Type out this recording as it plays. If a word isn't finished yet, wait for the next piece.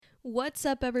What's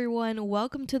up, everyone?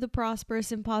 Welcome to the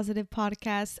Prosperous and Positive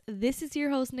Podcast. This is your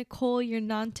host, Nicole, your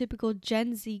non typical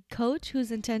Gen Z coach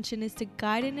whose intention is to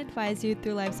guide and advise you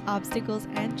through life's obstacles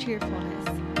and cheerfulness.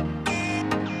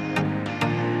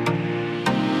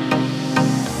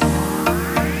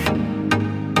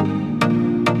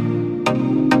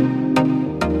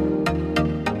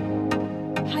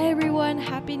 Hi, everyone.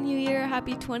 Happy New Year.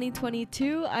 Happy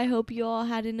 2022. I hope you all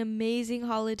had an amazing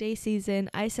holiday season.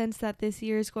 I sense that this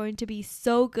year is going to be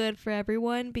so good for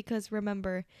everyone because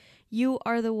remember, you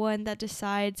are the one that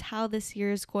decides how this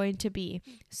year is going to be.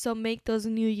 So make those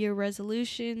New Year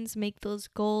resolutions, make those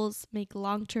goals, make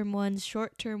long-term ones,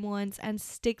 short-term ones, and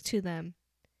stick to them.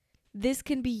 This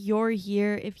can be your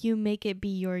year if you make it be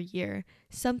your year.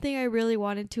 Something I really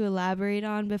wanted to elaborate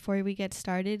on before we get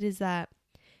started is that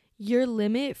your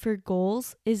limit for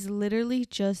goals is literally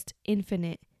just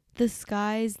infinite. The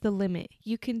sky's the limit.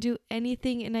 You can do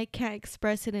anything, and I can't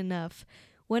express it enough.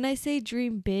 When I say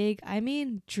dream big, I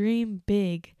mean dream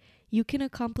big. You can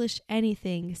accomplish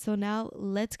anything. So now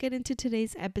let's get into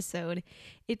today's episode.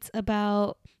 It's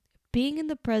about being in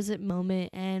the present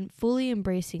moment and fully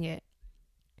embracing it.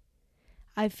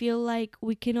 I feel like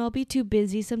we can all be too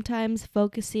busy sometimes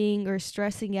focusing or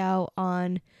stressing out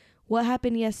on what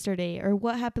happened yesterday or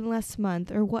what happened last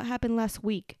month or what happened last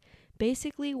week.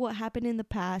 Basically, what happened in the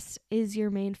past is your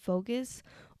main focus,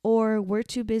 or we're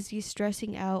too busy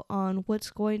stressing out on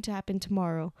what's going to happen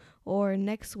tomorrow or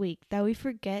next week that we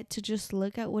forget to just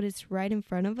look at what is right in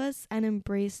front of us and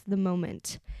embrace the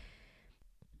moment.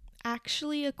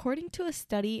 Actually, according to a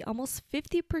study, almost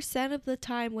 50% of the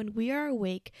time when we are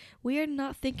awake, we are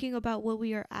not thinking about what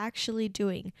we are actually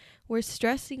doing. We're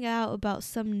stressing out about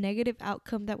some negative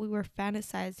outcome that we were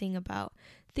fantasizing about.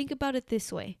 Think about it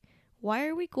this way. Why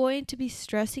are we going to be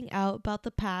stressing out about the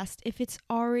past if it's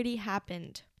already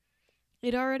happened?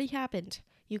 It already happened.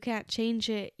 You can't change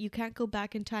it. You can't go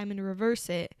back in time and reverse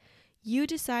it. You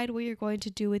decide what you're going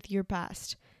to do with your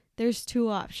past. There's two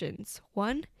options.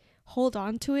 One, hold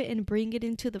on to it and bring it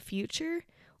into the future,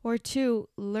 or two,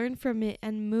 learn from it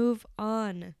and move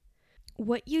on.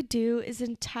 What you do is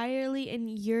entirely in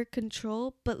your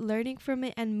control, but learning from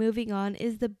it and moving on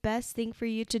is the best thing for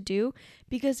you to do,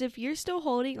 because if you're still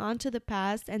holding on to the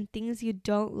past and things you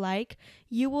don't like,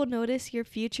 you will notice your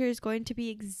future is going to be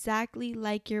exactly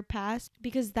like your past,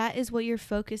 because that is what your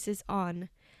focus is on.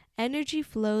 Energy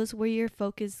flows where your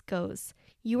focus goes.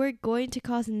 You are going to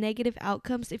cause negative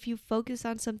outcomes if you focus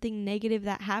on something negative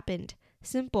that happened.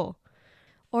 Simple.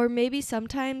 Or maybe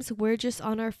sometimes we're just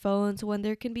on our phones when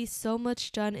there can be so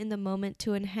much done in the moment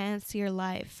to enhance your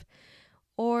life.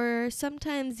 Or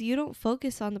sometimes you don't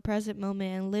focus on the present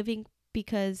moment and living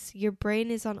because your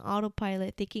brain is on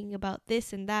autopilot thinking about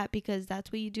this and that because that's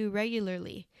what you do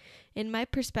regularly. In my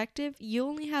perspective, you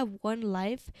only have one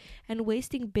life, and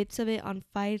wasting bits of it on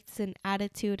fights and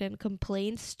attitude and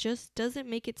complaints just doesn't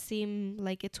make it seem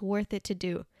like it's worth it to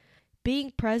do.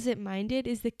 Being present-minded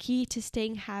is the key to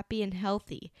staying happy and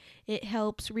healthy. It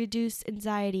helps reduce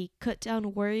anxiety, cut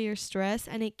down worry or stress,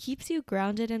 and it keeps you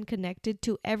grounded and connected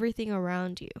to everything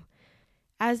around you.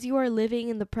 As you are living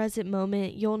in the present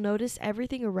moment, you'll notice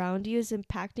everything around you is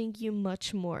impacting you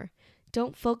much more.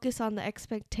 Don't focus on the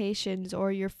expectations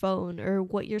or your phone or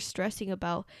what you're stressing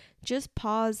about. Just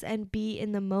pause and be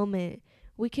in the moment.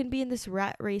 We can be in this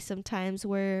rat race sometimes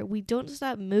where we don't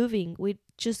stop moving. We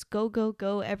just go, go,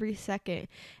 go every second.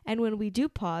 And when we do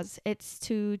pause, it's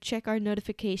to check our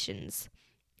notifications.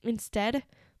 Instead,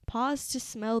 pause to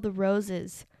smell the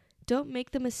roses. Don't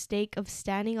make the mistake of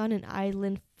standing on an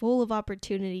island full of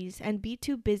opportunities and be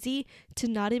too busy to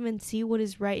not even see what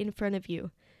is right in front of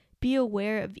you. Be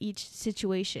aware of each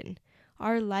situation.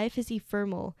 Our life is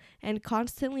ephemeral, and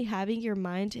constantly having your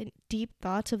mind in deep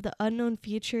thoughts of the unknown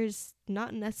future is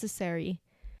not necessary.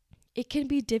 It can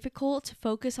be difficult to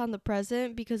focus on the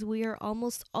present because we are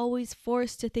almost always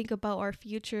forced to think about our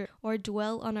future or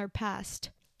dwell on our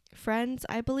past. Friends,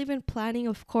 I believe in planning,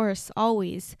 of course,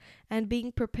 always, and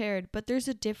being prepared, but there's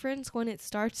a difference when it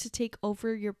starts to take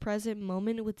over your present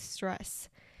moment with stress.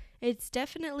 It's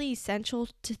definitely essential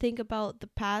to think about the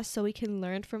past so we can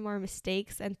learn from our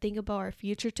mistakes and think about our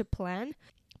future to plan,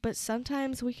 but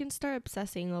sometimes we can start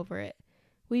obsessing over it.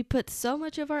 We put so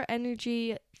much of our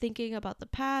energy thinking about the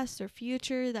past or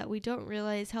future that we don't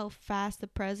realize how fast the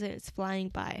present is flying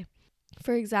by.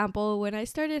 For example, when I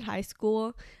started high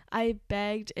school, I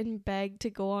begged and begged to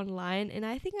go online, and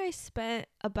I think I spent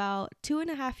about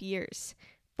 2.5 years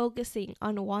focusing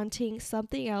on wanting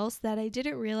something else that I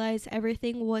didn't realize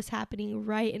everything was happening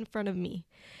right in front of me.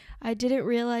 I didn't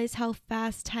realize how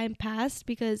fast time passed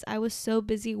because I was so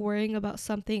busy worrying about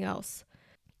something else.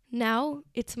 Now,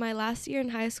 it's my last year in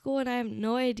high school and I have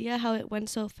no idea how it went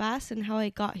so fast and how I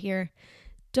got here.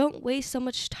 Don't waste so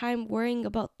much time worrying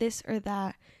about this or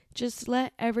that. Just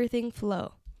let everything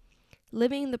flow.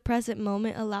 Living in the present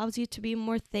moment allows you to be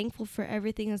more thankful for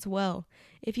everything as well.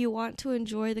 If you want to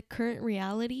enjoy the current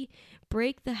reality,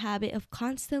 break the habit of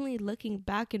constantly looking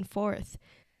back and forth.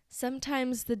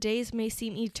 Sometimes the days may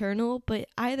seem eternal, but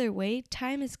either way,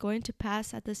 time is going to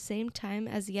pass at the same time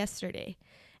as yesterday,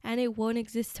 and it won't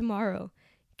exist tomorrow.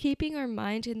 Keeping our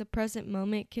mind in the present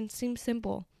moment can seem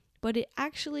simple, but it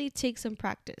actually takes some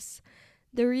practice.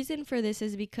 The reason for this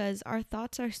is because our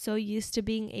thoughts are so used to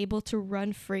being able to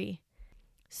run free.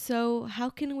 So, how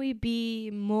can we be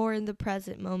more in the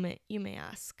present moment, you may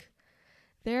ask?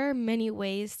 There are many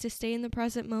ways to stay in the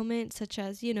present moment, such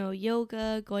as,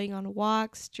 yoga, going on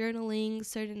walks, journaling,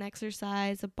 certain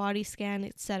exercise, a body scan,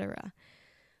 etc.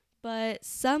 But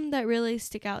some that really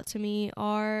stick out to me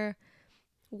are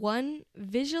 1.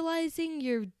 Visualizing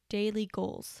your daily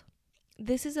goals.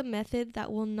 This is a method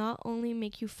that will not only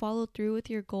make you follow through with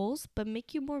your goals, but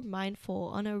make you more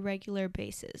mindful on a regular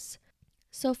basis.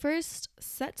 So first,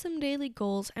 set some daily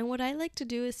goals, and what I like to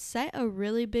do is set a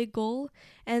really big goal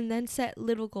and then set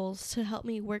little goals to help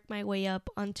me work my way up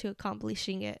onto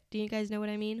accomplishing it. Do you guys know what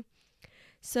I mean?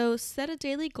 So set a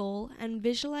daily goal and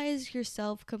visualize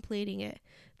yourself completing it.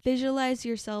 Visualize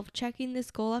yourself checking this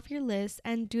goal off your list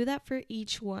and do that for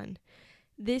each one.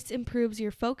 This improves your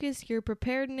focus, your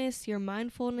preparedness, your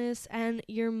mindfulness, and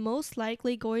you're most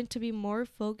likely going to be more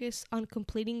focused on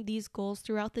completing these goals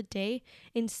throughout the day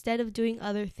instead of doing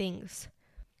other things.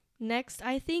 Next,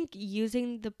 I think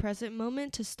using the present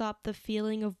moment to stop the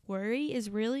feeling of worry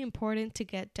is really important to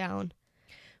get down.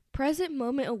 Present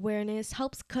moment awareness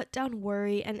helps cut down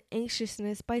worry and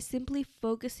anxiousness by simply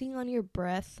focusing on your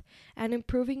breath and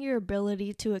improving your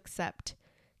ability to accept.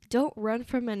 Don't run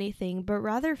from anything, but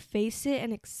rather face it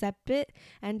and accept it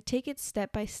and take it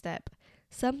step by step.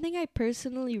 Something I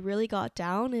personally really got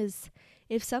down is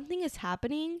if something is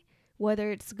happening, whether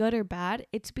it's good or bad,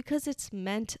 it's because it's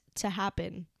meant to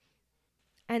happen.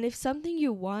 And if something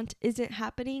you want isn't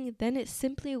happening, then it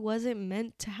simply wasn't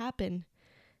meant to happen.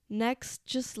 Next,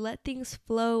 just let things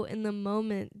flow in the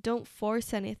moment. Don't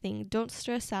force anything. Don't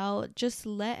stress out. Just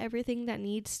let everything that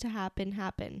needs to happen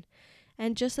happen.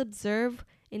 And just observe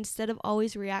instead of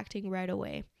always reacting right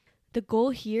away. The goal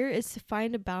here is to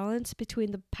find a balance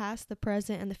between the past, the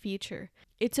present, and the future.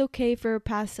 It's okay for a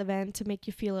past event to make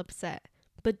you feel upset,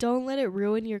 but don't let it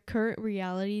ruin your current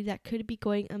reality that could be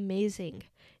going amazing.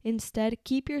 Instead,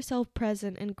 keep yourself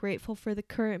present and grateful for the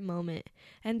current moment.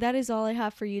 And that is all I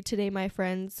have for you today, my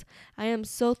friends. I am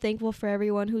so thankful for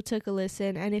everyone who took a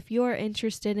listen, and if you are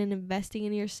interested in investing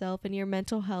in yourself and your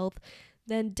mental health,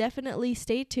 then definitely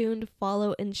stay tuned,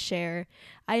 follow, and share.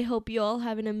 I hope you all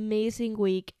have an amazing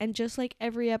week, and just like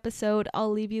every episode,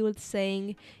 I'll leave you with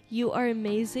saying, you are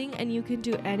amazing and you can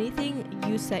do anything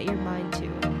you set your mind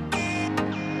to.